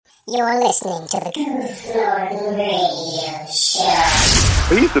You're listening to the Goof Norton Radio Show.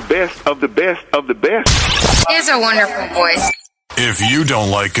 He's the best of the best of the best. He has a wonderful voice. If you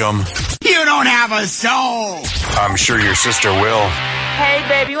don't like him, you don't have a soul. I'm sure your sister will. Hey,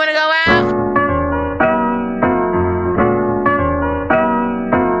 babe, you want to go out?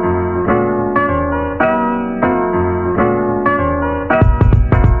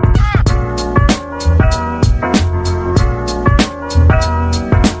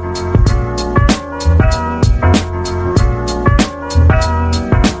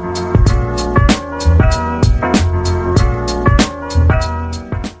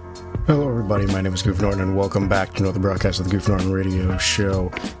 My name is Goof Norton, and welcome back to another broadcast of the Goof Norton Radio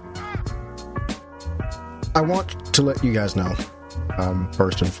Show. I want to let you guys know,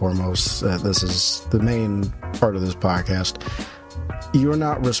 first and foremost, this is the main part of this podcast. You're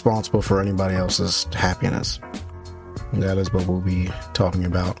not responsible for anybody else's happiness. That is what we'll be talking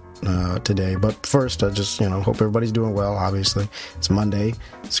about today. But first, I just, hope everybody's doing well, obviously. It's Monday.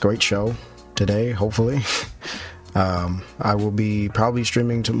 It's a great show today, hopefully. I will be probably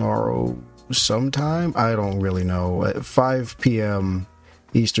streaming tomorrow sometime. I don't really know. At 5 p.m.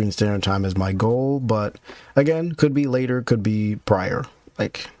 Eastern Standard Time is my goal, but again, could be later, could be prior.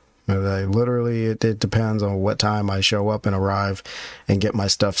 It depends on what time I show up and arrive and get my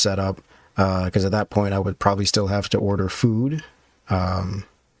stuff set up, because at that point I would probably still have to order food,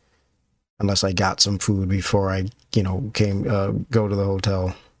 unless I got some food before I, go to the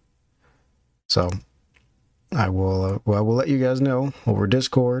hotel. So I will let you guys know over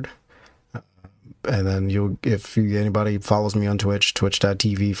Discord. And then anybody follows me on Twitch,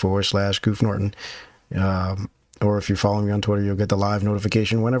 twitch.tv/Goof Norton, or if you follow me on Twitter, you'll get the live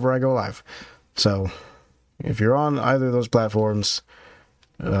notification whenever I go live. So if you're on either of those platforms,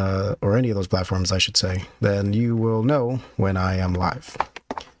 or any of those platforms, I should say, then you will know when I am live.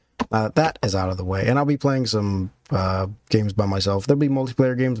 That is out of the way, and I'll be playing some games by myself. There'll be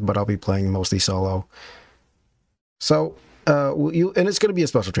multiplayer games, but I'll be playing mostly solo. So, and it's going to be a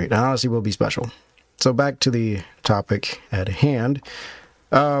special treat, and honestly will be special. So back to the topic at hand.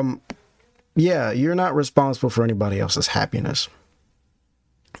 You're not responsible for anybody else's happiness.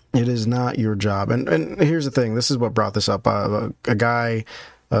 It is not your job. And here's the thing. This is what brought this up. A guy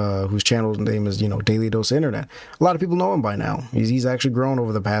whose channel's name is, Daily Dose Internet. A lot of people know him by now. He's actually grown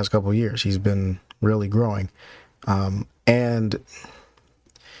over the past couple of years. He's been really growing. And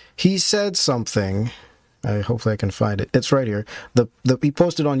he said something. Hopefully I can find it. It's right here. He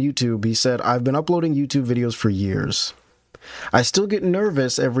posted on YouTube. He said, "I've been uploading YouTube videos for years. I still get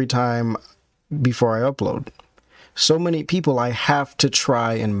nervous every time before I upload. So many people I have to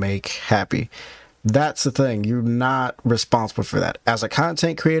try and make happy." That's the thing. You're not responsible for that. As a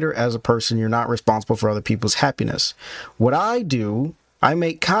content creator, as a person, you're not responsible for other people's happiness. What I do, I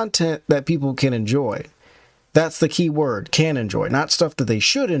make content that people can enjoy. That's the key word, can enjoy. Not stuff that they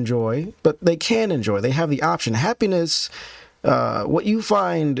should enjoy, but they can enjoy. They have the option. Happiness, what you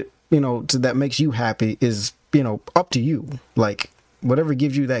find, that makes you happy is, up to you. Like, whatever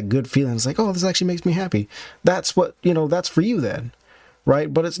gives you that good feeling, it's like, oh, this actually makes me happy. That's what, that's for you then,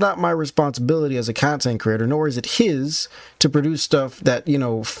 right? But it's not my responsibility as a content creator, nor is it his to produce stuff that,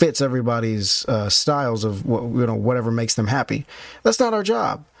 fits everybody's styles of, whatever makes them happy. That's not our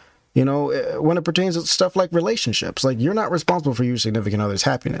job. When it pertains to stuff like relationships, you're not responsible for your significant other's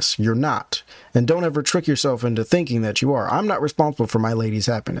happiness. You're not. And don't ever trick yourself into thinking that you are. I'm not responsible for my lady's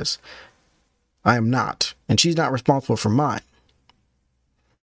happiness. I am not. And she's not responsible for mine.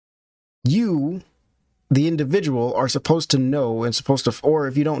 You, the individual, are supposed to know and or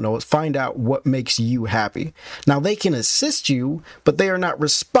if you don't know, find out what makes you happy. Now, they can assist you, but they are not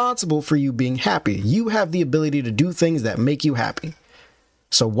responsible for you being happy. You have the ability to do things that make you happy.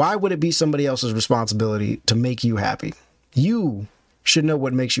 So why would it be somebody else's responsibility to make you happy? You should know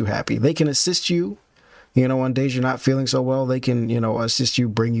what makes you happy. They can assist you, on days you're not feeling so well, they can, assist you,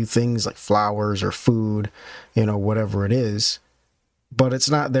 bring you things like flowers or food, whatever it is. But it's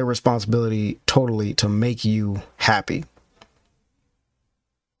not their responsibility totally to make you happy.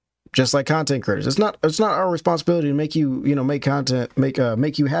 Just like content creators. It's not our responsibility to make you, make content, make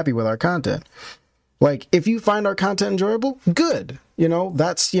you happy with our content. Like, if you find our content enjoyable, good.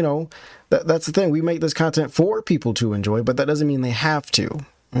 That's the thing. We make this content for people to enjoy, but that doesn't mean they have to.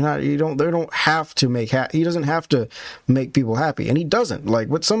 They don't have to he doesn't have to make people happy, and he doesn't. Like,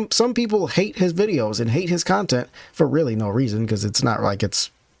 what some people hate his videos and hate his content for really no reason, because it's not like it's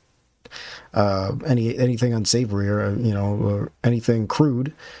anything unsavory or anything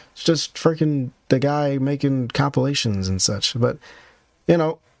crude. It's just freaking the guy making compilations and such. But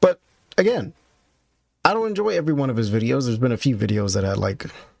again, I don't enjoy every one of his videos. There's been a few videos that I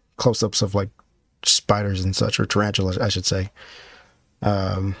close-ups of like spiders and such, or tarantulas, I should say.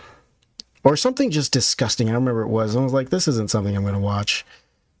 Or something just disgusting. I don't remember what it was. I was like, this isn't something I'm going to watch.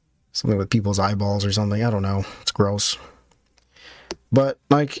 Something with people's eyeballs or something. I don't know. It's gross. But,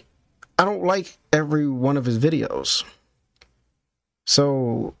 like, I don't like every one of his videos.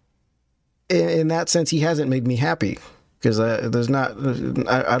 So, in that sense, he hasn't made me happy. Because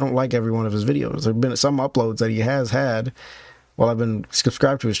I don't like every one of his videos. There have been some uploads that he has had while I've been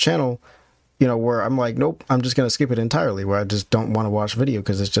subscribed to his channel, you know, where I'm like, nope, I'm just going to skip it entirely, where I just don't want to watch video,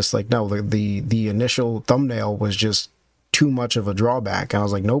 because it's just like, no, the initial thumbnail was just too much of a drawback. And I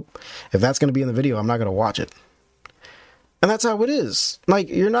was like, nope, if that's going to be in the video, I'm not going to watch it. And that's how it is. Like,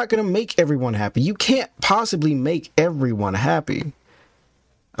 you're not going to make everyone happy. You can't possibly make everyone happy.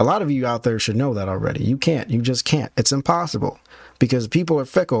 A lot of you out there should know that already. You can't. You just can't. It's impossible, because people are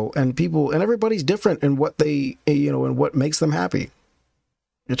fickle, and everybody's different in what they, you know, and what makes them happy.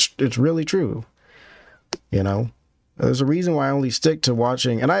 It's really true. You know, there's a reason why I only stick to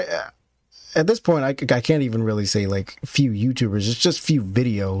watching, and at this point, I can't even really say like few YouTubers. It's just few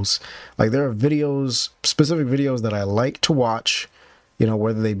videos. Like, there are videos, specific videos that I like to watch, you know,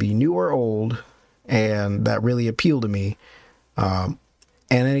 whether they be new or old, and that really appeal to me.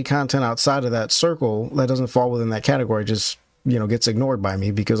 And any content outside of that circle that doesn't fall within that category just, you know, gets ignored by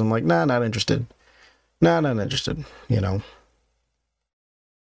me, because I'm like, nah, not interested. Nah, not interested, you know.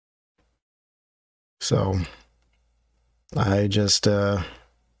 So, I just, oh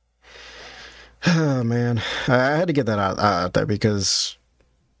man, I had to get that out there, because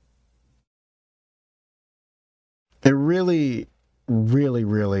it really, really,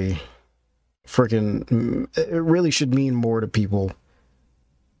 really freaking, it really should mean more to people.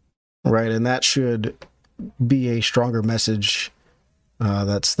 Right, and that should be a stronger message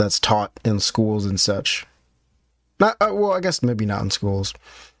that's taught in schools and such. Not well, I guess maybe not in schools.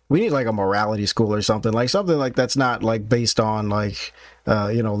 We need like a morality school or something like that's not like based on like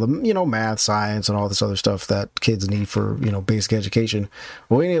you know, math, science, and all this other stuff that kids need for, you know, basic education.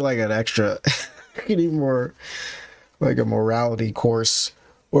 We need like an extra, we need more like a morality course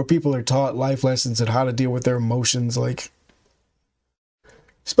where people are taught life lessons and how to deal with their emotions, like.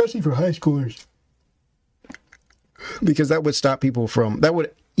 Especially for high schoolers, because that would stop people from, that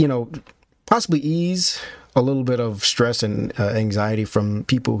would, you know, possibly ease a little bit of stress and anxiety from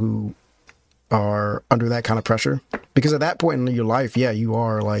people who are under that kind of pressure. Because at that point in your life, yeah, you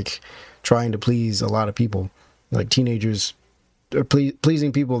are like trying to please a lot of people, like teenagers are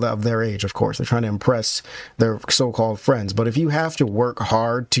pleasing people of their age. Of course, they're trying to impress their so-called friends. But if you have to work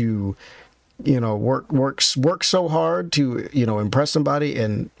hard to, you know, work so hard to, you know, impress somebody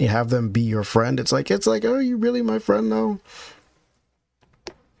and you have them be your friend, it's like, oh, you really my friend though?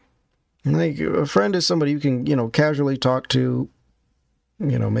 Like, a friend is somebody you can, you know, casually talk to,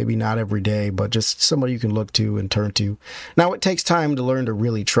 you know, maybe not every day, but just somebody you can look to and turn to. Now, it takes time to learn to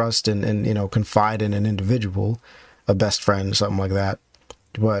really trust and you know, confide in an individual, a best friend, something like that.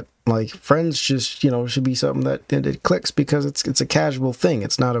 But like, friends just, you know, should be something that it clicks, because it's a casual thing.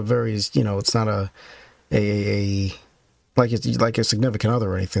 It's not a very, you know, it's not a like it's like a significant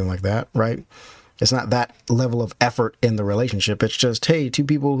other or anything like that, right? It's not that level of effort in the relationship. It's just, hey, two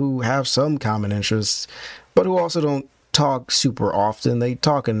people who have some common interests, but who also don't talk super often. They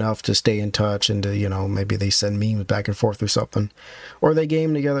talk enough to stay in touch and to, you know, maybe they send memes back and forth or something, or they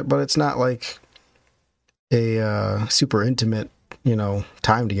game together, but it's not like a super intimate, you know,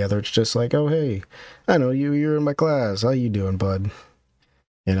 time together. It's just like, oh, hey, I know you're in my class. How you doing, bud?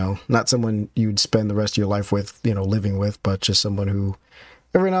 You know, not someone you'd spend the rest of your life with, you know, living with, but just someone who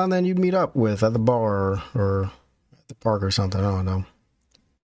every now and then you'd meet up with at the bar or at the park or something. I don't know.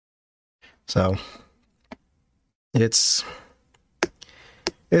 So it's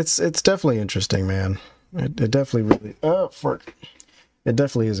definitely interesting, man. It definitely really, it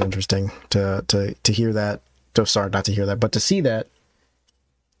definitely is interesting to hear that. Sorry, not to hear that, but to see that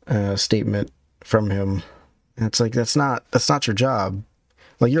statement from him. And it's like, that's not your job.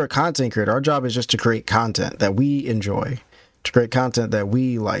 Like, you're a content creator. Our job is just to create content that we enjoy, to create content that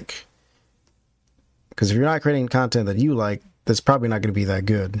we like. Because if you're not creating content that you like, that's probably not going to be that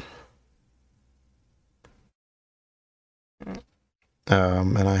good.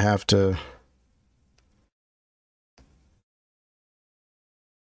 And I have to.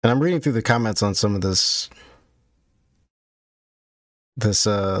 And I'm reading through the comments on some of this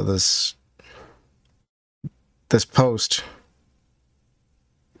post.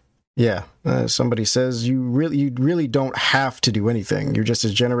 Yeah, somebody says you really don't have to do anything. You're just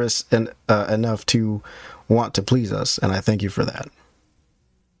as generous and enough to want to please us, and I thank you for that.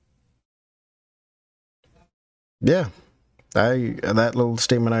 Yeah, That little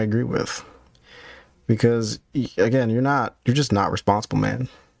statement I agree with. Because again, you're just not responsible, man.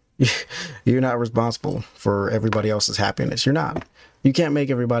 You're not responsible for everybody else's happiness. You're not. You can't make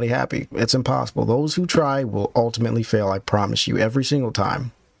everybody happy. It's impossible. Those who try will ultimately fail, I promise you, every single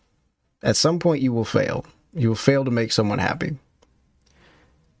time. At some point you will fail. You will fail to make someone happy.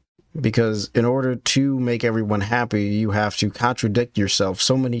 Because in order to make everyone happy, you have to contradict yourself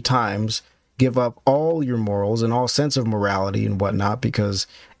so many times, give up all your morals and all sense of morality and whatnot, because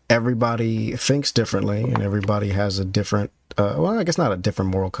everybody thinks differently and everybody has a different, well, I guess not a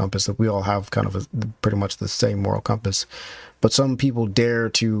different moral compass. That we all have kind of pretty much the same moral compass. But some people dare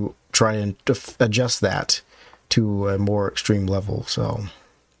to try and adjust that to a more extreme level. So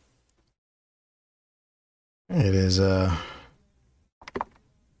it is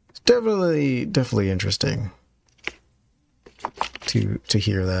it's definitely interesting to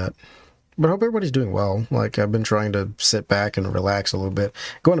hear that. But I hope everybody's doing well. Like, I've been trying to sit back and relax a little bit.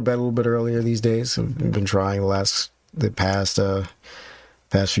 Going to bed a little bit earlier these days. I've been trying the past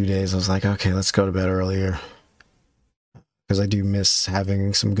few days. I was like, okay, let's go to bed earlier. Because I do miss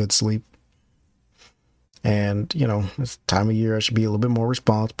having some good sleep. And, you know, it's the time of year I should be a little bit more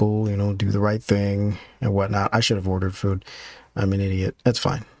responsible, you know, do the right thing and whatnot. I should have ordered food. I'm an idiot. That's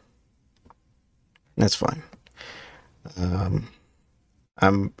fine. That's fine.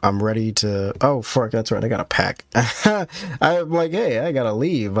 I'm ready to, oh, fuck, that's right, I gotta pack. I'm like, hey, I gotta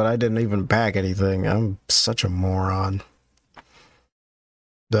leave, but I didn't even pack anything. I'm such a moron.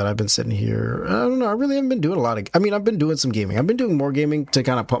 That I've been sitting here, I don't know, I really haven't been doing a lot of, I mean, I've been doing some gaming. I've been doing more gaming to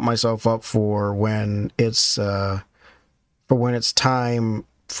kind of pump myself up for when it's time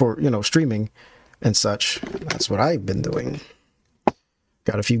for, you know, streaming and such. That's what I've been doing.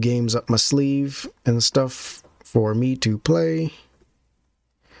 Got a few games up my sleeve and stuff for me to play.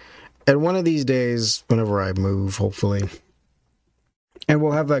 And one of these days, whenever I move, hopefully, and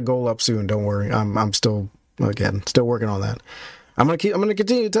we'll have that goal up soon. Don't worry. I'm still working on that. I'm gonna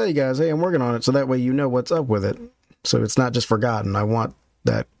continue to tell you guys, hey, I'm working on it, so that way you know what's up with it. So it's not just forgotten. I want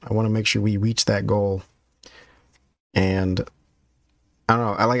to make sure we reach that goal. And I don't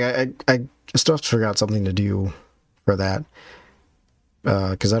know. I still have to figure out something to do for that.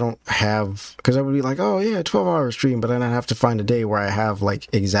 Because I would be like, oh yeah, 12-hour stream, but then I have to find a day where I have like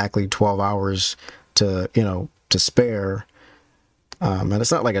exactly 12 hours to spare. And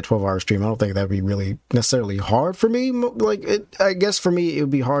it's not like a 12-hour stream. I don't think that'd be really necessarily hard for me. I guess for me, it would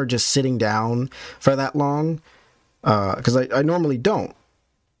be hard just sitting down for that long. Because I normally don't.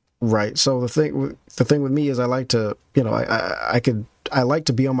 Right. So the thing with me is I like to, you know, I like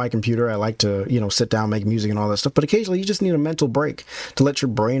to be on my computer. I like to, you know, sit down, make music and all that stuff. But occasionally you just need a mental break to let your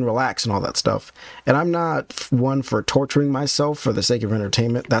brain relax and all that stuff. And I'm not one for torturing myself for the sake of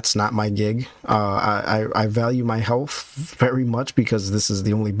entertainment. That's not my gig. I value my health very much because this is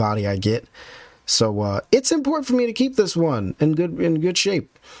the only body I get. So it's important for me to keep this one in good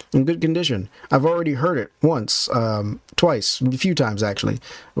shape, in good condition. I've already heard it once, twice, a few times actually.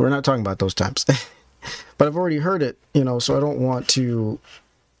 We're not talking about those times. But I've already heard it, you know, so I don't want to,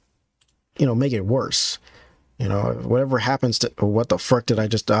 you know, make it worse. You know, whatever happens to, what the fuck did I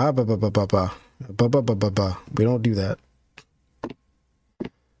just, we don't do that.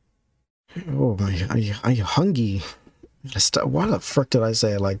 Oh my, I'm hungry. Why the fuck did I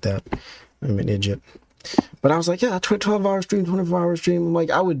say it like that? I'm an idiot. But I was like, yeah, 12-hour stream, 24-hour stream.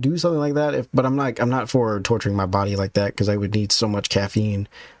 Like, I would do something like that, but I'm not for torturing my body like that because I would need so much caffeine.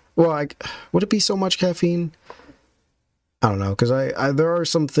 Well, would it be so much caffeine? I don't know, because there are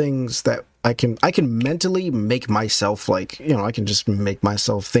some things that I can mentally make myself, like, you know, I can just make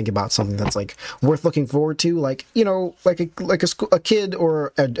myself think about something that's like worth looking forward to, like, you know, like a kid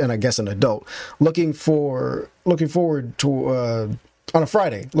or and I guess an adult looking forward to on a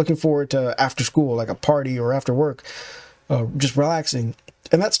Friday, looking forward to after school, like a party or after work, just relaxing.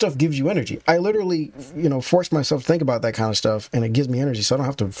 And that stuff gives you energy. I literally, you know, force myself to think about that kind of stuff, and it gives me energy, so I don't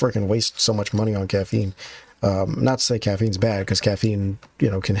have to freaking waste so much money on caffeine. Not to say caffeine's bad, because caffeine, you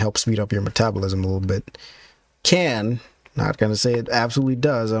know, can help speed up your metabolism a little bit. Not going to say it absolutely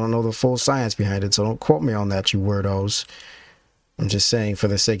does. I don't know the full science behind it, so don't quote me on that, you weirdos. I'm just saying, for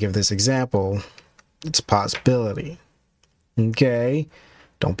the sake of this example, it's a possibility. Okay?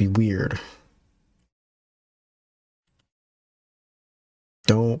 Don't be weird.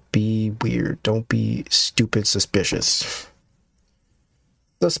 Don't be weird. Don't be stupid suspicious.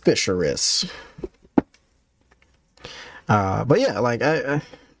 Suspicious. But yeah, like, I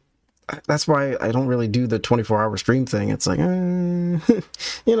that's why I don't really do the 24-hour stream thing. It's like, you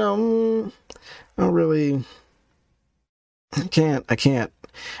know, I don't really, I can't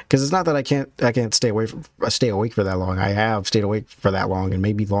because it's not that I can't stay awake for that long. I have stayed awake for that long and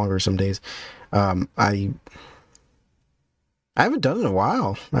maybe longer some days. I haven't done it in a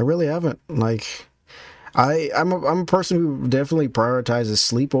while. I really haven't. Like, I'm a person who definitely prioritizes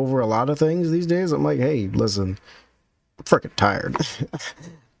sleep over a lot of things these days. I'm like, hey, listen, I'm freaking tired.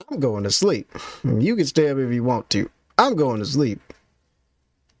 I'm going to sleep. You can stay up if you want to. I'm going to sleep.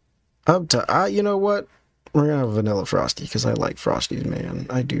 You know what? We're gonna have Vanilla Frosty because I like Frosties, man.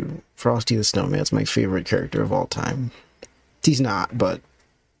 I do. Frosty the Snowman's my favorite character of all time. He's not, but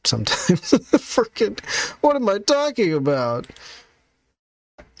sometimes. Freaking, what am I talking about?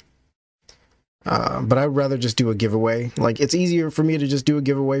 But I'd rather just do a giveaway. Like, it's easier for me to just do a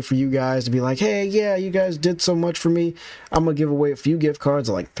giveaway for you guys to be like, hey, yeah, you guys did so much for me. I'm gonna give away a few gift cards,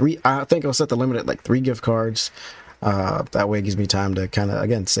 like 3. I think I'll set the limit at like 3 gift cards. That way it gives me time to kind of,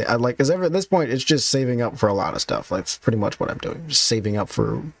 again, say, because at this point, it's just saving up for a lot of stuff. Like, that's pretty much what I'm doing. Just saving up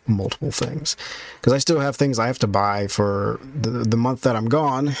for multiple things. Because I still have things I have to buy for the month that I'm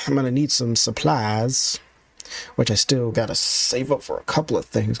gone. I'm going to need some supplies, which I still got to save up for a couple of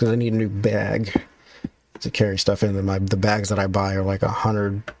things because I need a new bag to carry stuff in. The bags that I buy are like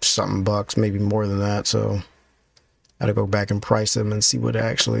 $100-something bucks, maybe more than that. So I got to go back and price them and see what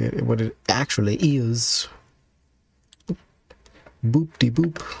it actually is.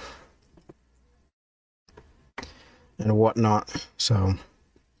 Boop-de-boop. And whatnot. So,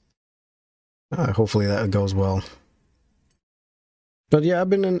 hopefully that goes well. But yeah,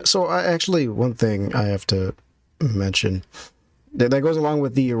 one thing I have to mention that goes along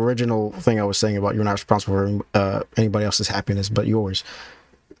with the original thing I was saying about you're not responsible for anybody else's happiness but yours.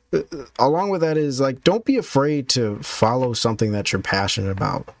 Along with that is, like, don't be afraid to follow something that you're passionate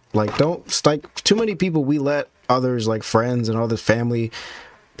about. Like, too many people, we let others, like friends and other family,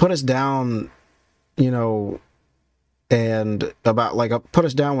 put us down, and put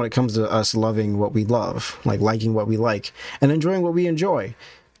us down when it comes to us loving what we love, like liking what we like and enjoying what we enjoy.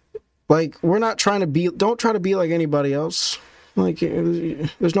 Like, we're not don't try to be like anybody else. Like,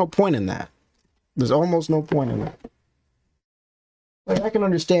 there's no point in that. There's almost no point in that. Like, I can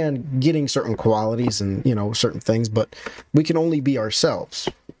understand getting certain qualities and, certain things, but we can only be ourselves.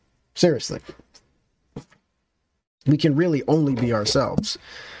 Seriously. We can really only be ourselves.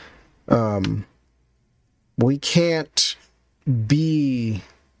 We can't be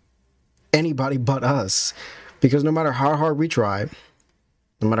anybody but us, because no matter how hard we try,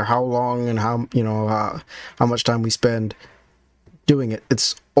 no matter how long and how much time we spend doing it,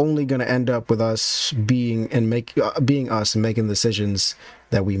 it's only going to end up with us being us and making decisions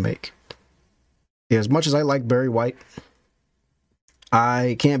that we make. As much as I like Barry White,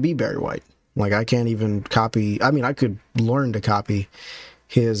 I can't be Barry White. Like, I can't even copy. I mean, I could learn to copy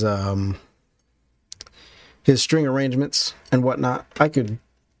his string arrangements and whatnot. I could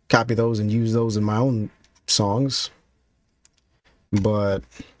copy those and use those in my own songs. But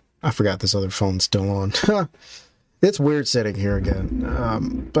I forgot this other phone's still on. It's weird sitting here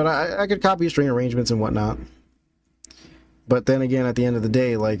again. But I could copy string arrangements and whatnot. But then again, at the end of the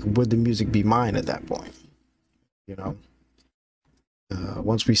day, like, would the music be mine at that point?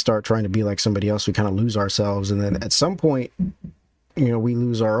 Once we start trying to be like somebody else, we kind of lose ourselves. And then at some point, we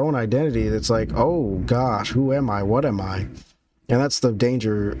lose our own identity. It's like, oh gosh, who am I? What am I? And that's the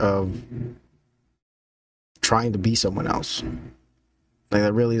danger of trying to be someone else. Like,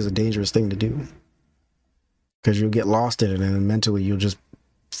 that really is a dangerous thing to do. Because you'll get lost in it, and then mentally you'll just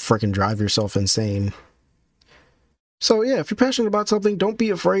freaking drive yourself insane. So yeah, if you're passionate about something, don't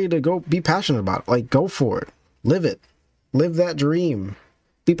be afraid to go be passionate about it. Like, go for it. Live it. Live that dream.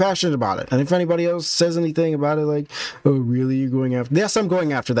 Be passionate about it. And if anybody else says anything about it, like, oh, really, you're going after... Yes, I'm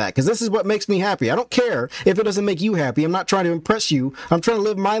going after that, because this is what makes me happy. I don't care if it doesn't make you happy. I'm not trying to impress you. I'm trying to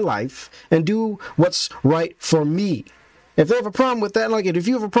live my life and do what's right for me. If they have a problem with that, if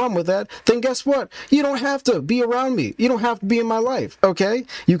you have a problem with that, then guess what? You don't have to be around me. You don't have to be in my life, okay?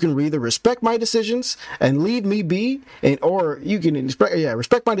 You can either respect my decisions and leave me be, or you can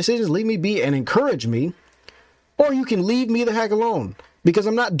respect my decisions, leave me be, and encourage me, or you can leave me the heck alone. Because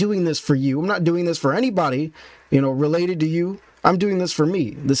I'm not doing this for you. I'm not doing this for anybody, related to you. I'm doing this for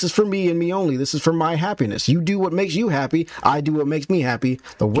me. This is for me and me only. This is for my happiness. You do what makes you happy. I do what makes me happy.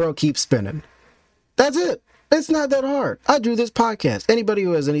 The world keeps spinning. That's it. It's not that hard. I do this podcast. Anybody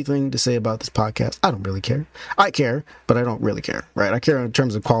who has anything to say about this podcast, I don't really care. I care, but I don't really care, right? I care in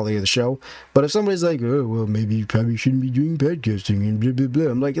terms of quality of the show. But if somebody's like, oh, well, maybe you probably shouldn't be doing podcasting and blah, blah,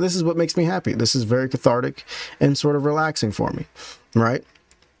 blah. I'm like, this is what makes me happy. This is very cathartic and sort of relaxing for me, right?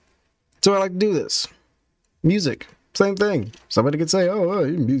 So I like to do this. Music, same thing. Somebody could say, oh,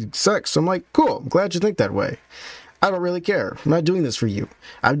 music sucks. I'm like, cool. I'm glad you think that way. I don't really care. I'm not doing this for you.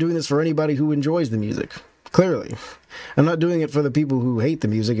 I'm doing this for anybody who enjoys the music. Clearly. I'm not doing it for the people who hate the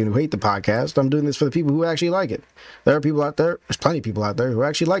music and who hate the podcast. I'm doing this for the people who actually like it. There are people out there, there's plenty of people out there who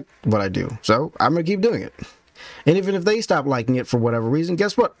actually like what I do. So I'm going to keep doing it. And even if they stop liking it for whatever reason,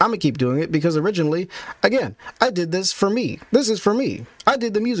 guess what? I'm going to keep doing it because originally, again, I did this for me. This is for me. I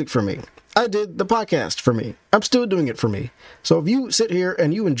did the music for me. I did the podcast for me. I'm still doing it for me. So if you sit here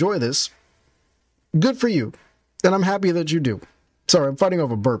and you enjoy this, good for you. And I'm happy that you do. Sorry, I'm fighting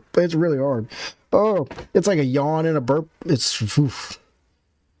off a burp. It's really hard. Oh, it's like a yawn and a burp. It's, oof.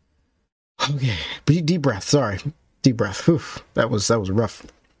 Okay, deep breath. Sorry, deep breath. Oof. That was rough.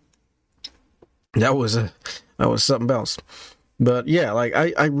 That was something else. But yeah, like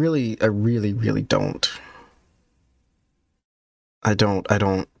I really don't. I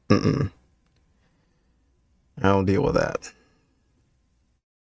don't deal with that.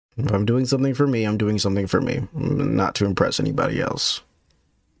 If I'm doing something for me, I'm doing something for me, not to impress anybody else.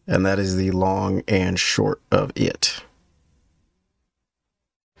 And that is the long and short of it.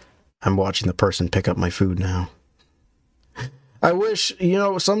 I'm watching the person pick up my food now. I wish,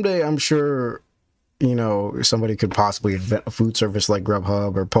 someday I'm sure, somebody could possibly invent a food service like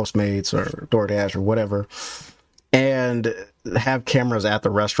Grubhub or Postmates or DoorDash or whatever, and have cameras at the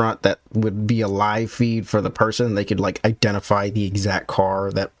restaurant that would be a live feed for the person. They could identify the exact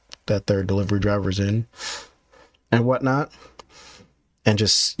car that their delivery driver's in and whatnot. And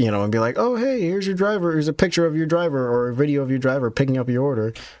just, and be like, oh, hey, here's your driver. Here's a picture of your driver or a video of your driver picking up your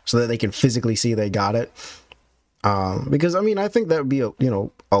order so that they can physically see they got it. Because, I think that would be,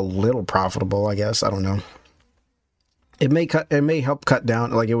 a little profitable, I guess. I don't know. It may help cut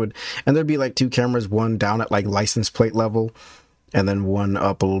down, and there'd be 2 cameras, one down at license plate level and then one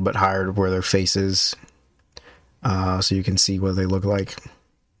up a little bit higher to where their face is. So you can see what they look like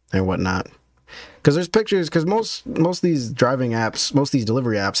and whatnot. Because there's pictures, because most of these driving apps, most of these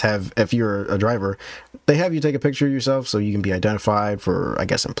delivery apps have, if you're a driver, they have you take a picture of yourself so you can be identified for, I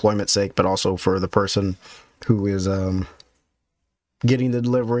guess, employment's sake, but also for the person who is getting the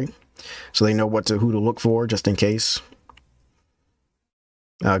delivery, so they know who to look for just in case.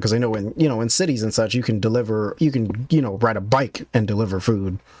 Because I know in cities and such, you can ride a bike and deliver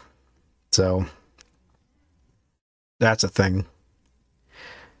food. So that's a thing.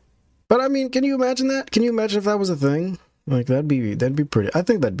 But can you imagine that? Can you imagine if that was a thing? That'd be pretty. I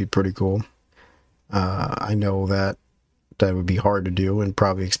think that'd be pretty cool. I know that would be hard to do and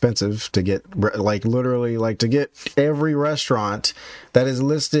probably expensive to get. Literally, to get every restaurant that is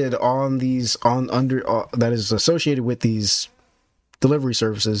listed on these that is associated with these delivery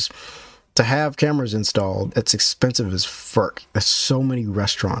services to have cameras installed. It's expensive as fuck. There's so many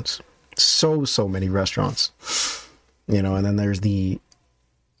restaurants, so many restaurants. And then there's the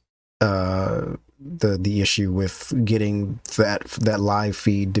issue with getting that live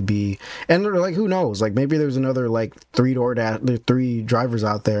feed to be, and who knows, maybe there's another 3 drivers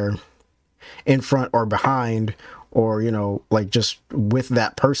out there in front or behind, or just with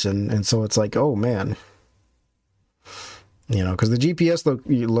that person, and so it's oh man, because the GPS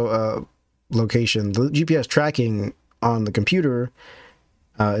location, the GPS tracking on the computer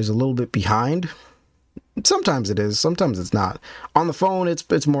is a little bit behind. Sometimes it is, sometimes it's not. On the phone,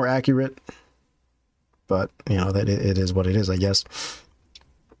 it's more accurate, but that it is what it is, I guess.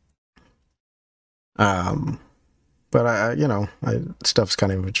 But stuff's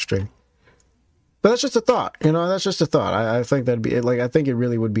kind of interesting. But that's just a thought, That's just a thought. I think that'd be I think it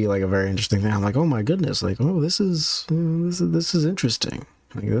really would be a very interesting thing. I'm oh my goodness, this is interesting.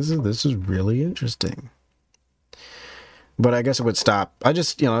 This is really interesting. But I guess it would stop.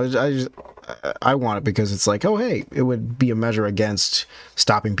 I want it because it's oh, hey, it would be a measure against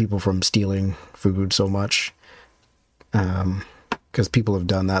stopping people from stealing food so much. Because people have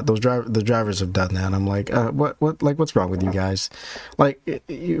done that. The drivers have done that. I'm what's wrong with you guys?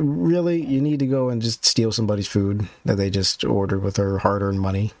 You need to go and just steal somebody's food that they just ordered with their hard-earned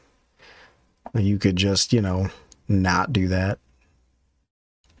money. You could just, not do that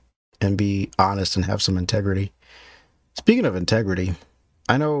and be honest and have some integrity. Speaking of integrity,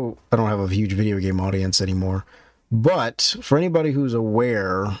 I know I don't have a huge video game audience anymore, but for anybody who's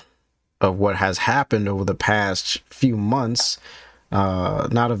aware of what has happened over the past few months,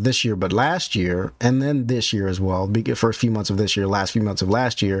 not of this year, but last year, and then this year as well, the first few months of this year, last few months of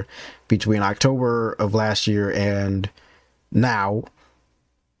last year, between October of last year and now,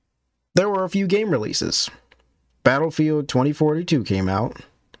 there were a few game releases. Battlefield 2042 came out,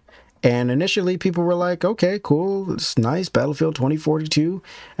 And initially, people were like, okay, cool, it's nice, Battlefield 2042.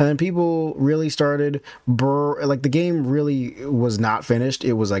 And then people really started, like, the game really was not finished.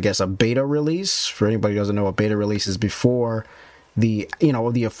 It was, I guess, a beta release. For anybody who doesn't know, a beta release is before the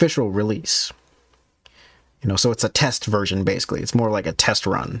official release. So it's a test version, basically. It's more like a test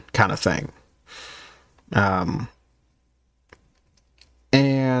run kind of thing. And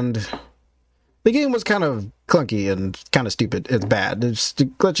the game was kind of clunky and kind of stupid. It's bad. There's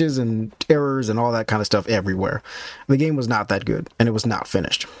glitches and errors and all that kind of stuff everywhere. The game was not that good, and it was not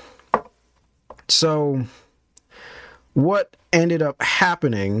finished. So what ended up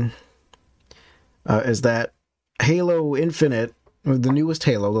happening is that Halo Infinite, the newest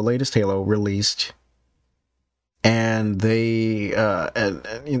Halo, the latest Halo, released. And they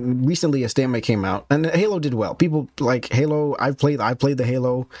recently a statement came out, and Halo did well. People like Halo. I played the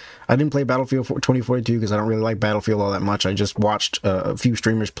Halo. I didn't play Battlefield 2042 because I don't really like Battlefield all that much. I just watched a few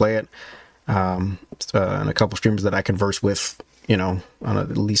streamers play it, and a couple streamers that I converse with, on a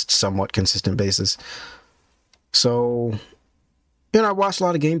at least somewhat consistent basis. So, I watched a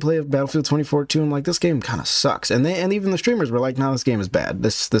lot of gameplay of Battlefield 2042. I'm like, this game kind of sucks, and even the streamers were like, no, this game is bad.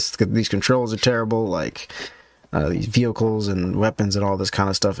 These controls are terrible. Like. These vehicles and weapons and all this kind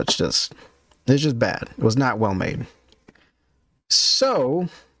of stuff. It's just bad. It was not well made. So,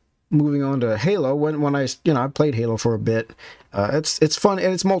 moving on to Halo, when I played Halo for a bit, it's fun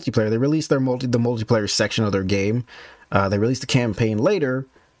and it's multiplayer. They released the multiplayer section of their game. They released the campaign later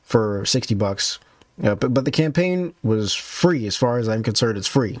for $60. But the campaign was free as far as I'm concerned. It's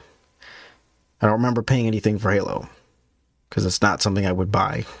free. I don't remember paying anything for Halo because it's not something I would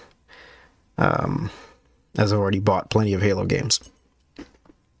buy. As I've already bought plenty of Halo games.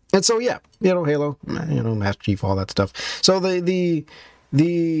 And so, yeah, Halo, Master Chief, all that stuff. So the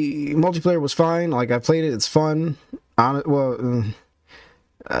multiplayer was fine. Like, I played it, it's fun. It's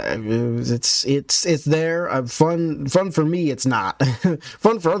there. Fun for me, it's not.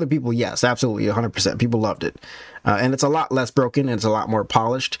 Fun for other people, yes, absolutely, 100%. People loved it. And it's a lot less broken, and it's a lot more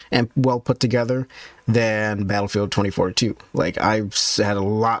polished and well put together than Battlefield 2042. Like, I've had a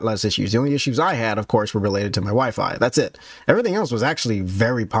lot less issues. The only issues I had, of course, were related to my Wi-Fi. That's it. Everything else was actually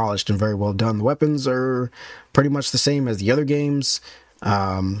very polished and very well done. The weapons are pretty much the same as the other games.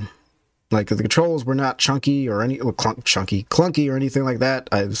 Like, the controls were not clunky or anything like that.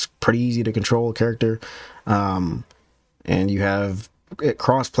 It was pretty easy to control a character. And you have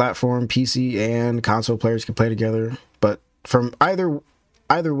cross-platform, PC and console players can play together. But from either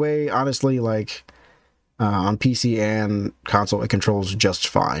way, honestly, like, on PC and console, it controls just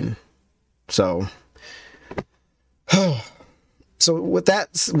fine. So with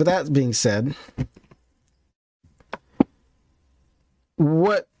that being said,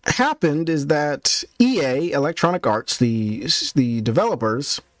 what happened is that EA, Electronic Arts, the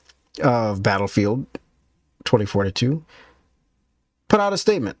developers of Battlefield 2042, put out a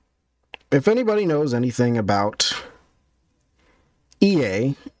statement. If anybody knows anything about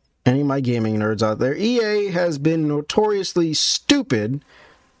EA, any of my gaming nerds out there, EA has been notoriously stupid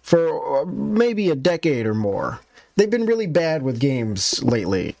for maybe a decade or more. They've been really bad with games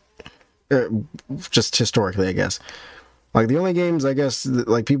lately. Just historically, I guess. Like, the only games, I guess,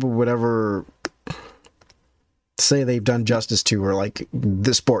 like, people would ever say they've done justice to are, like,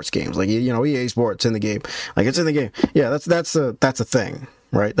 the sports games. Like, EA Sports in the game. Like, it's in the game. Yeah, that's a thing,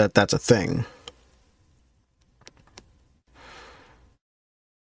 right? That's a thing.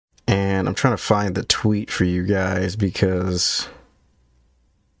 And I'm trying to find the tweet for you guys because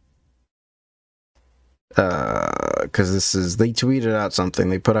they tweeted out something.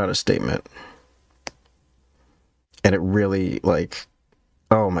 They put out a statement. And it really, like,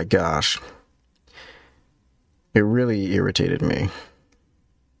 oh my gosh. It really irritated me.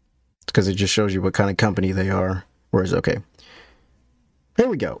 Because it just shows you what kind of company they are. Whereas, okay. Here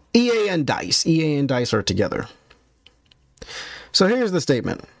we go. EA and DICE. EA and DICE are together. So here's the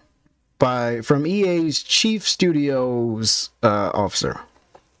statement from EA's Chief Studios Officer.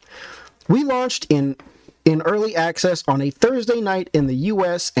 We launched in early access on a Thursday night in the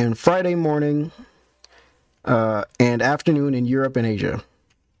US and Friday morning and afternoon in Europe and Asia.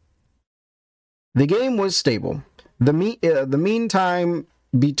 The game was stable. The mean time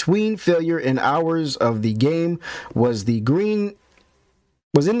between failure and hours of the game was in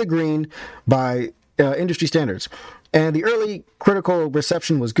the green by industry standards, and the early critical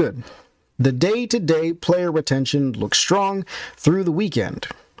reception was good. The day-to-day player retention looked strong through the weekend,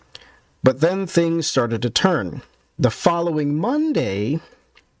 but then things started to turn. The following Monday,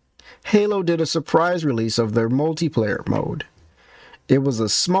 Halo did a surprise release of their multiplayer mode. It was a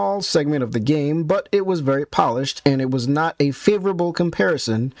small segment of the game, but it was very polished, and it was not a favorable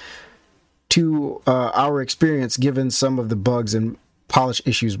comparison to our experience given some of the bugs and polish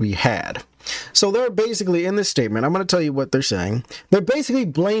issues we had. So they're basically, in this statement, I'm going to tell you what they're saying. They're basically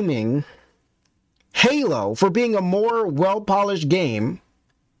blaming Halo for being a more well-polished game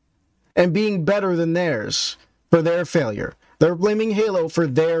and being better than theirs for their failure. They're blaming Halo for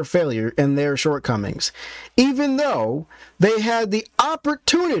their failure and their shortcomings, even though they had the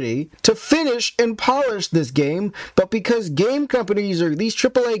opportunity to finish and polish this game, but because game companies, or these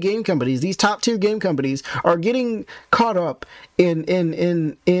AAA game companies, these top-tier game companies, are getting caught up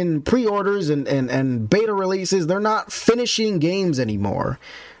in pre-orders and beta releases, they're not finishing games anymore.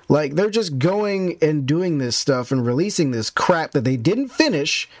 Like, they're just going and doing this stuff and releasing this crap that they didn't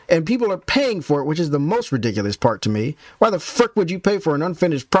finish, and people are paying for it, which is the most ridiculous part to me. Why the frick would you pay for an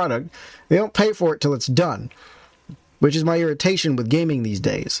unfinished product? They don't pay for it till it's done, which is my irritation with gaming these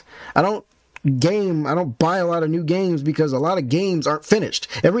days. I don't buy a lot of new games because a lot of games aren't finished.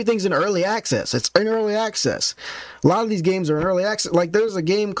 Everything's in early access. It's in early access. A lot of these games are in early access. Like, there's a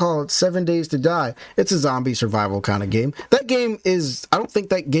game called 7 Days to Die. It's a zombie survival kind of game. That game is, I don't think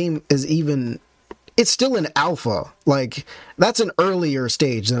that game is even, it's still in alpha. Like, that's an earlier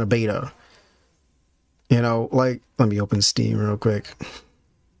stage than a beta. You know, like, let me open Steam real quick.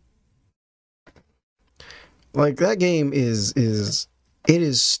 Like, that game is it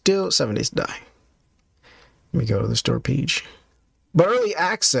is still 7 Days to Die. Let me go to the store page. But early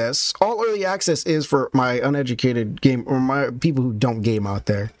access, all early access is for my uneducated game, or my people who don't game out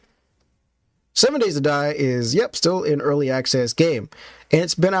there. 7 Days to Die is, yep, still an early access game. And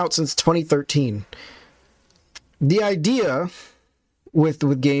it's been out since 2013. The idea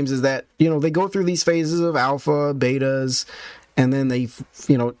with games is that, you know, they go through these phases of alpha, betas, and then they,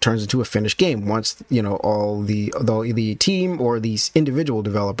 you know, it turns into a finished game once, you know, all the team or the individual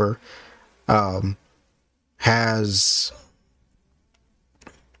developer has,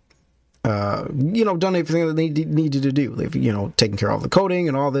 you know, done everything that they needed to do. They've, you know, taken care of all the coding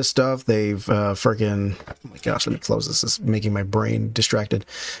and all this stuff. They've freaking, oh my gosh, let me close this. This is making my brain distracted.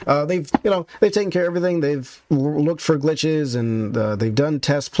 They've taken care of everything. They've looked for glitches, and they've done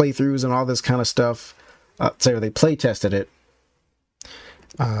test playthroughs and all this kind of stuff. So they play tested it.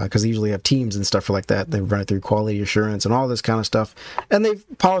 Because they usually have teams and stuff like that. They run it through quality assurance and all this kind of stuff, and they've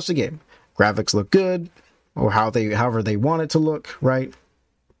polished the game. Graphics look good, or however they want it to look, right?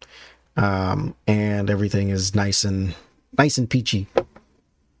 And everything is nice and peachy.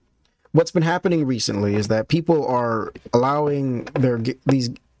 What's been happening recently is that people are allowing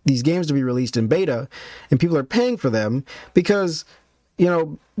these games to be released in beta, and people are paying for them because, you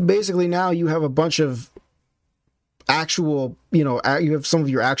know, basically now you have a bunch of actual, you know, you have some of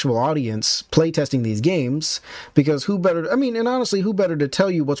your actual audience playtesting these games, because who better, I mean, and honestly, who better to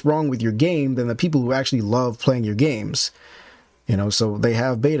tell you what's wrong with your game than the people who actually love playing your games? You know, so they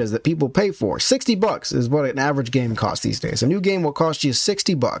have betas that people pay for. $60 is what an average game costs these days. A new game will cost you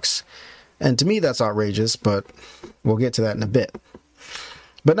 $60. And to me, that's outrageous, but we'll get to that in a bit.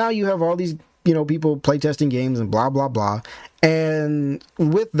 But now you have all these, you know, people playtesting games and blah, blah, blah. And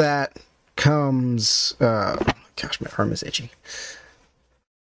with that comes, gosh, my arm is itchy.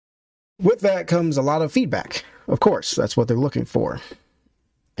 With that comes a lot of feedback. Of course, that's what they're looking for.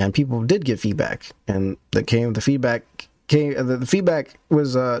 And people did get feedback, and the feedback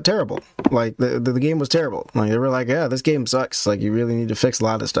was terrible. Like, the game was terrible. Like, they were like, yeah, this game sucks. Like, you really need to fix a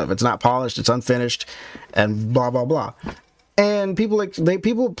lot of stuff. It's not polished, it's unfinished, and blah, blah, blah. And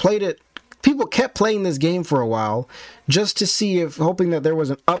people played it. People kept playing this game for a while just to see hoping that there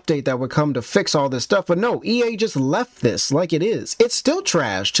was an update that would come to fix all this stuff. But no, EA just left this like it is. It's still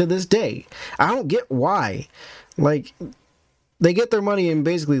trash to this day. I don't get why. Like, they get their money and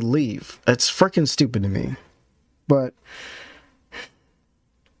basically leave. It's freaking stupid to me. But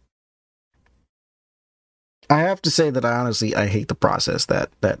I have to say that I hate the process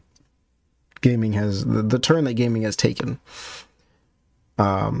that gaming has, the turn that gaming has taken.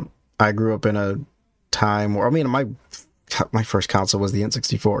 I grew up in a time where, I mean, my first console was the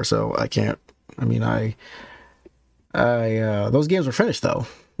N64, so I can't, I mean, those games were finished though.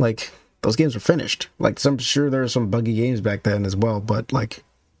 Like, those games were finished. Like, I'm sure there were some buggy games back then as well, but like,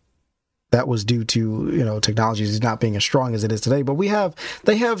 that was due to, you know, technology not being as strong as it is today. But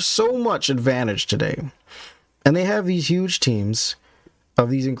they have so much advantage today. And they have these huge teams of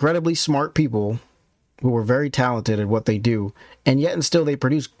these incredibly smart people who are very talented at what they do, and yet and still they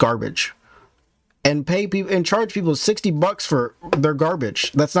produce garbage and pay people and charge people $60 for their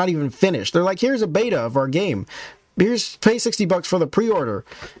garbage that's not even finished. They're like, here's a beta of our game. Pay $60 for the pre-order,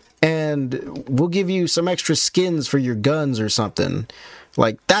 and we'll give you some extra skins for your guns or something.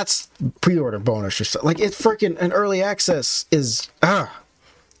 Like, that's pre-order bonus or something. Like, it's freaking an early access is no.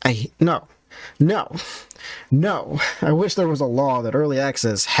 No. No. I wish there was a law that early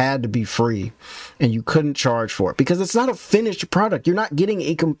access had to be free and you couldn't charge for it, because it's not a finished product. You're not getting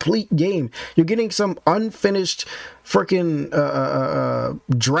a complete game. You're getting some unfinished freaking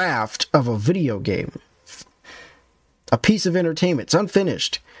draft of a video game. A piece of entertainment. It's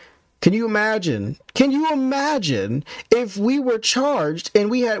unfinished. Can you imagine if we were charged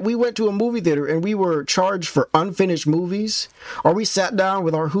and we went to a movie theater and we were charged for unfinished movies, or we sat down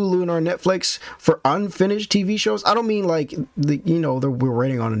with our Hulu and our Netflix for unfinished TV shows? I don't mean like we're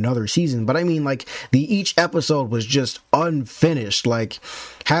waiting on another season, but I mean like each episode was just unfinished. Like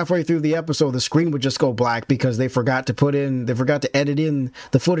halfway through the episode, the screen would just go black because they forgot to edit in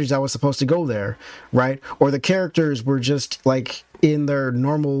the footage that was supposed to go there, right? Or the characters were just like in their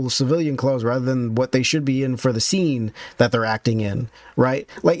normal civilian clothes rather than what they should be in for the scene that they're acting in, right?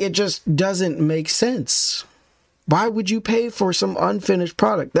 Like, it just doesn't make sense. Why would you pay for some unfinished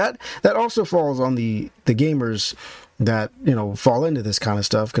product? That also falls on the gamers that, fall into this kind of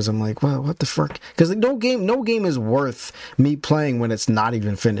stuff, because I'm like, well, what the fuck? Because no game is worth me playing when it's not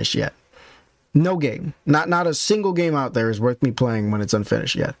even finished yet. No game. Not a single game out there is worth me playing when it's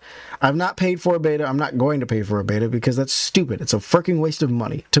unfinished yet. I've not paid for a beta. I'm not going to pay for a beta because that's stupid. It's a freaking waste of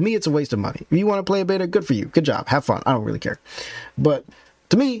money. To me, it's a waste of money. If you want to play a beta, good for you. Good job. Have fun. I don't really care. But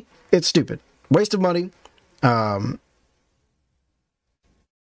to me, it's stupid. Waste of money.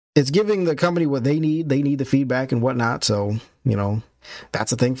 It's giving the company what they need. They need the feedback and whatnot. So,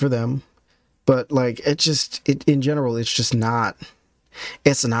 that's a thing for them. But like, in general, it's not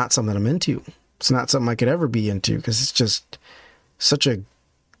something I'm into. It's not something I could ever be into, because it's just such a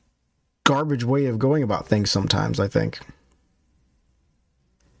garbage way of going about things sometimes, I think.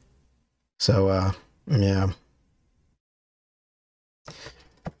 So, yeah.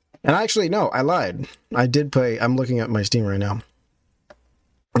 And actually, no, I lied. I did pay. I'm looking at my Steam right now.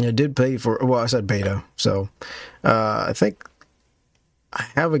 I did pay for, I said beta. So, I think I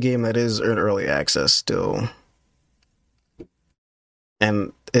have a game that is in early access still.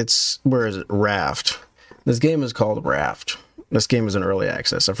 And where is it? Raft. This game is called Raft. This game is in early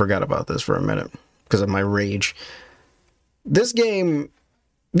access. I forgot about this for a minute because of my rage. This game's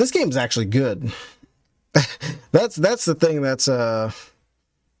actually good. That's the thing that's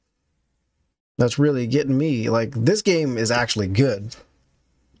really getting me. Like, this game is actually good.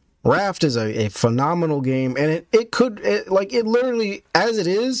 Raft is a phenomenal game, and it literally, as it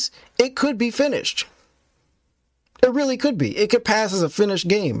is, it could be finished. It really could be. It could pass as a finished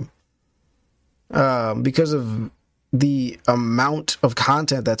game. Because of the amount of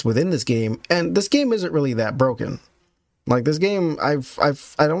content that's within this game, and this game isn't really that broken. Like, this game, I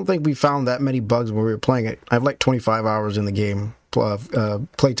don't think we found that many bugs when we were playing it. I have like 25 hours in the game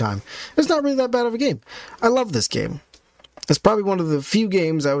playtime. It's not really that bad of a game. I love this game. It's probably one of the few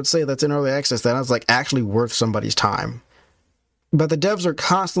games I would say that's in early access that is like actually worth somebody's time. But the devs are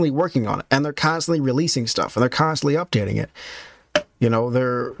constantly working on it, and they're constantly releasing stuff, and they're constantly updating it.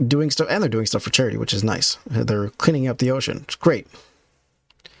 They're doing stuff, and they're doing stuff for charity, which is nice. They're cleaning up the ocean. It's great.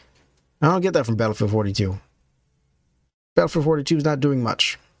 I don't get that from Battlefield 42. Battlefield 42 is not doing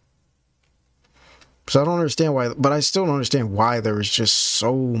much. So I don't understand why, but I still don't understand why there is just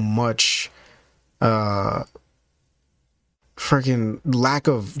so much freaking lack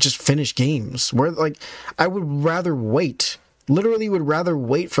of just finished games. Where, like, I would rather wait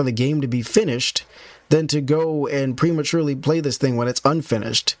for the game to be finished than to go and prematurely play this thing when it's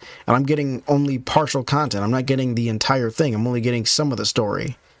unfinished. And I'm getting only partial content. I'm not getting the entire thing. I'm only getting some of the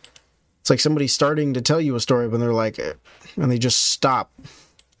story. It's like somebody starting to tell you a story when they're like, and they just stop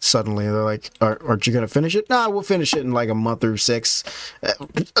suddenly. They're like, aren't you going to finish it? Nah, we'll finish it in like a month or 6.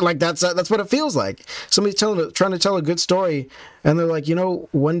 Like, that's what it feels like. Somebody's trying to tell a good story, and they're like,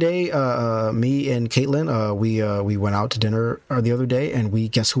 one day, me and Caitlin, we went out to dinner the other day,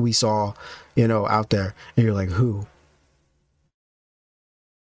 and guess who we saw, out there? And you're like, who?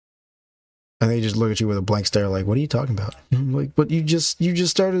 And they just look at you with a blank stare, like, what are you talking about? I'm like, but you just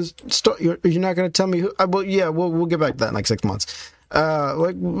started. You're not going to tell me who? Well, yeah, we'll get back to that in like 6 months.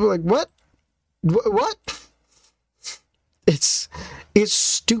 Like what? What? It's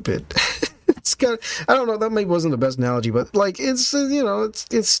stupid. It's kind of, I don't know. That maybe wasn't the best analogy, but like, it's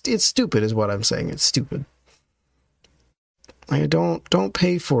it's stupid is what I'm saying. It's stupid. I don't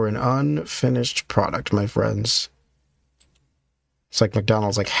pay for an unfinished product, my friends. It's like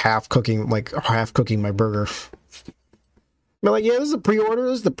McDonald's, like half cooking my burger. But like, yeah, this is a pre-order.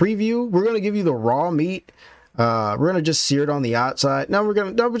 This is the preview. We're gonna give you the raw meat. We're gonna just sear it on the outside. We're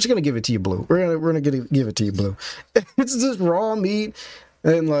just gonna give it to you blue. We're gonna give it to you blue. It's just raw meat,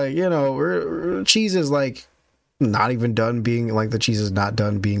 and like, cheese is like not even done being, like, the cheese is not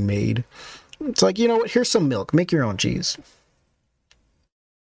done being made. It's like, you know what? Here's some milk. Make your own cheese.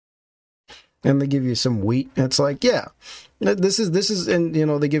 And they give you some wheat. And it's like, yeah, this is, and you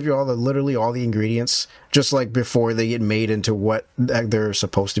know, they give you literally all the ingredients, just like before they get made into what they're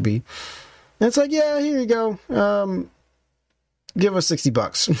supposed to be. And it's like, yeah, here you go. Give us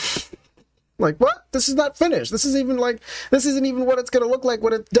 $60. Like, what? This is not finished. This isn't even what it's going to look like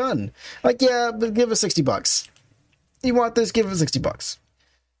when it's done. Like, yeah, but give us $60. You want this? Give us $60.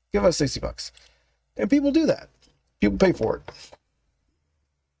 Give us $60. And people do that. People pay for it.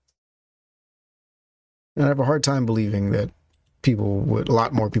 And I have a hard time believing that a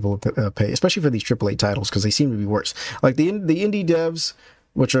lot more people would pay, especially for these AAA titles, because they seem to be worse. Like the indie devs,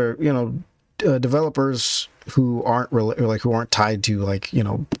 which are, you know, developers who aren't tied to, like, you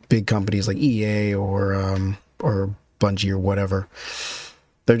know, big companies like EA or Bungie or whatever.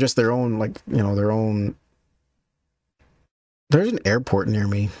 They're just their own, like, you know, their own. There's an airport near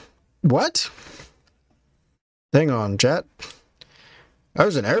me. What? Hang on, chat.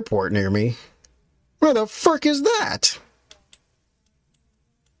 There's an airport near me. Where the frick is that?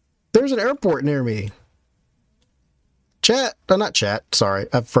 There's an airport near me. Chat. Not chat. Sorry.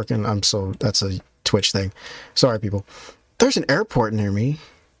 That's a Twitch thing. Sorry, people. There's an airport near me.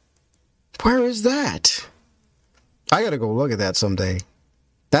 Where is that? I gotta go look at that someday.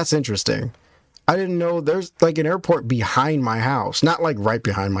 That's interesting. I didn't know there's like an airport behind my house. Not like right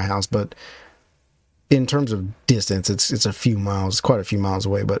behind my house, but in terms of distance, it's a few miles, quite a few miles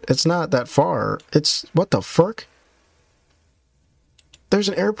away, but it's not that far. It's, what the frick? There's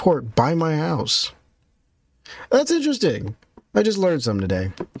an airport by my house. That's interesting. I just learned something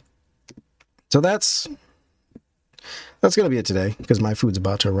today. So that's going to be it today, because my food's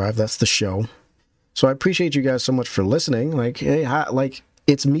about to arrive. That's the show. So I appreciate you guys so much for listening. Like, hey,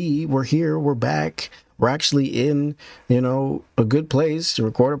 it's me. We're here. We're back. We're actually in, you know, a good place to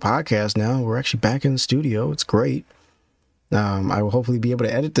record a podcast now. We're actually back in the studio. It's great. I will hopefully be able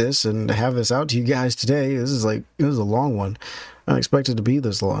to edit this and have this out to you guys today. This is a long one. I expected it to be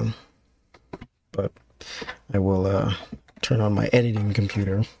this long. But I will turn on my editing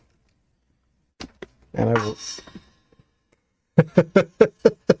computer. And I will...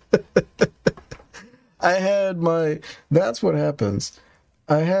 That's what happens.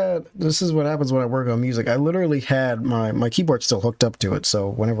 This is what happens when I work on music. I literally had my keyboard still hooked up to it, so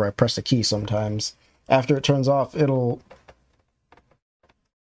whenever I press the key sometimes, after it turns off, it'll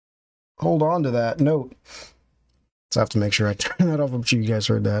hold on to that note. So I have to make sure I turn that off. I'm sure you guys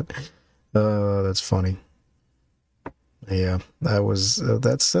heard that. That's funny. Yeah, that's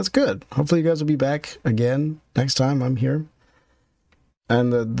good. Hopefully you guys will be back again next time I'm here.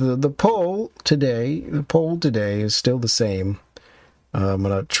 And the poll today is still the same. I'm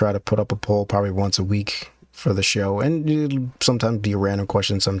going to try to put up a poll probably once a week for the show. And it'll sometimes be a random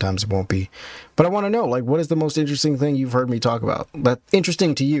question, sometimes it won't be. But I want to know, like, what is the most interesting thing you've heard me talk about? That's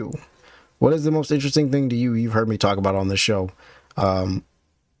interesting to you. What is the most interesting thing to you've heard me talk about on this show?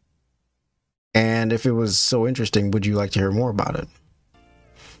 And if it was so interesting, would you like to hear more about it?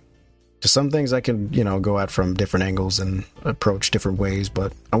 Because some things I can, you know, go at from different angles and approach different ways,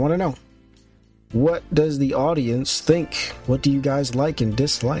 but I want to know. What does the audience think? What do you guys like and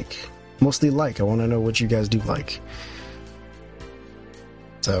dislike? Mostly like. I want to know what you guys do like.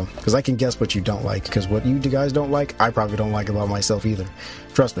 So, because I can guess what you don't like. Because what you guys don't like, I probably don't like about myself either.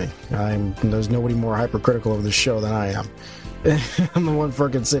 Trust me. There's nobody more hypercritical of this show than I am. I'm the one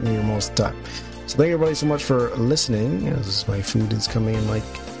freaking sitting here most of the time. So thank everybody so much for listening. As my food is coming in like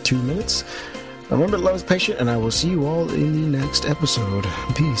 2 minutes. Remember, love is patient, and I will see you all in the next episode.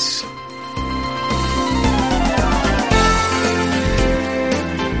 Peace.